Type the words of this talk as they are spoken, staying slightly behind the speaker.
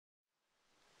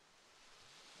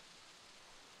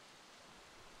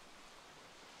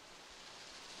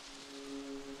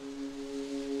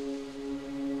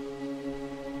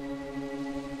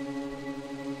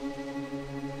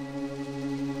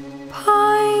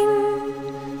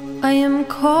I am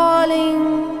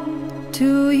calling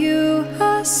to you,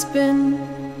 husband.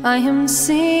 I am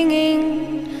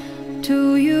singing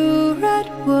to you,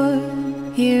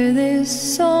 redwood. Hear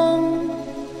this song.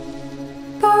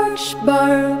 Birch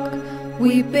bark,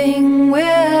 weeping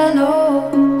willow,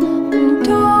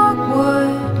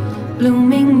 dogwood,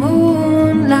 blooming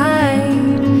moonlight,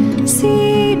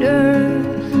 cedar,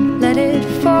 let it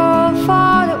fall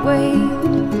far away.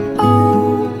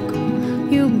 Oak,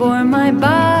 you bore my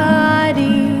body.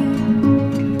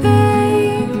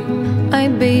 Babe, I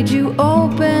bade you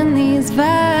open these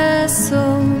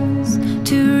vessels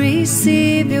to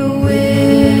receive your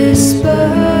whispers,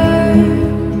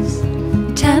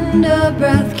 tender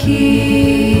breath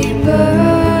keepers,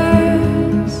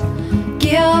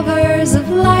 givers of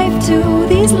life to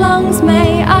these lungs.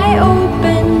 May I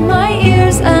open my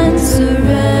ears and surrender.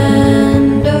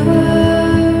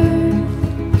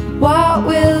 What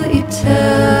will you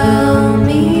tell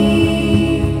me?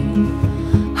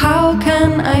 How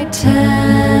can I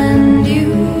tend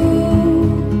you?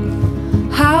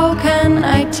 How can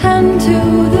I tend to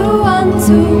the ones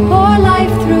who pour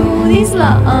life through these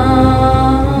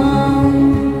lungs?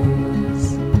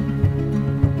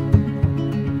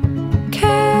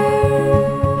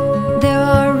 Care, there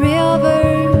are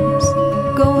rivers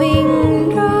going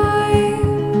dry,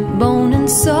 bone and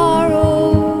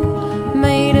sorrow,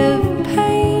 made of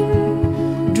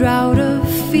pain, drought of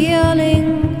feeling,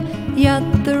 yet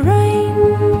the rain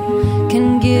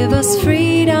can give us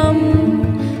freedom,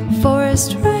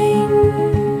 forest rain.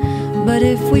 But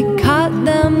if we cut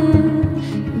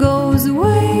them, goes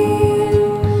away.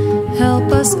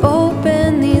 Help us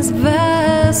open these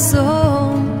vessels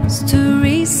to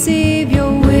receive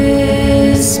your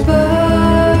whispers,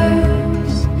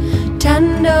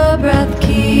 tender breath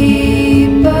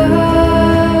keepers,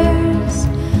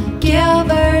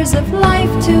 givers of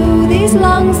life to these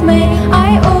lungs. May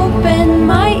I open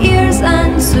my ears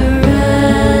and surrender.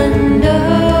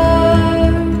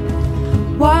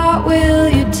 What will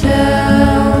you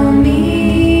tell me?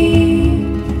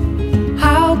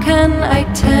 How can I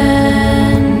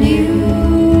tend you?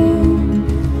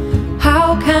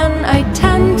 How can I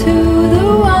tend to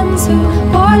the ones who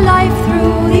pour life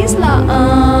through these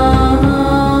lungs?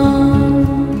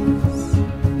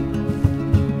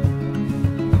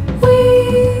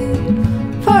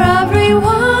 For every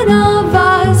one of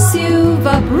us you've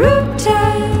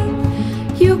uprooted,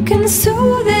 you can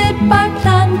soothe it by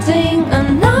planting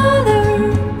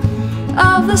another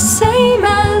of the same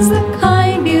as the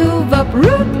kind you've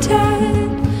uprooted.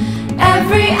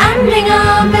 Every ending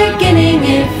a beginning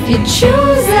if you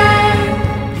choose it.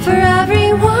 For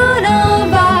every one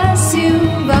of us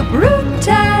you've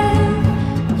uprooted,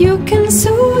 you can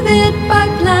soothe it by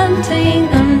planting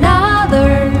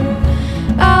another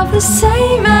of the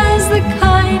same as the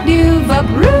kind you've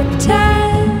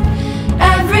uprooted.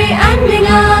 Every ending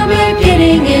a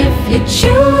beginning if you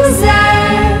choose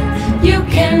it. You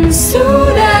can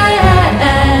soothe it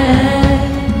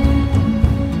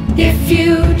if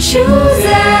you choose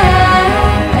it.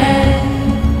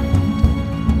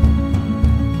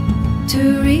 To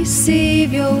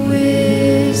receive your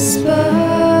whispers,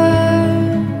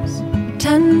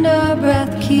 tender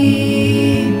breath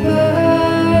keepers,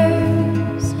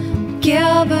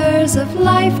 givers of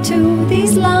life to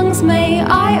these lungs. May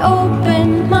I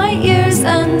open my ears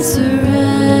and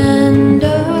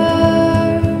surrender.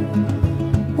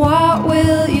 What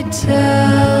will you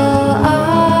tell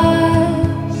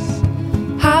us?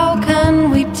 How can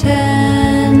we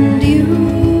tend you?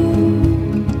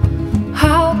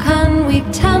 How can we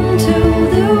tend to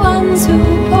the ones who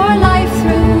pour life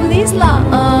through these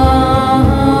lungs?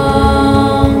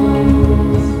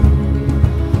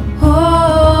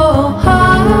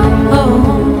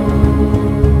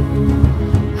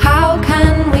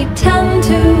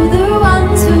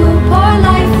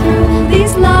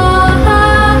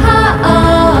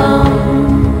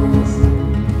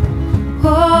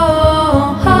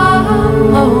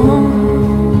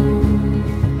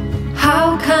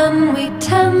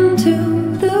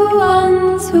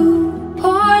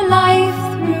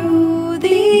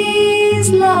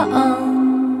 Love.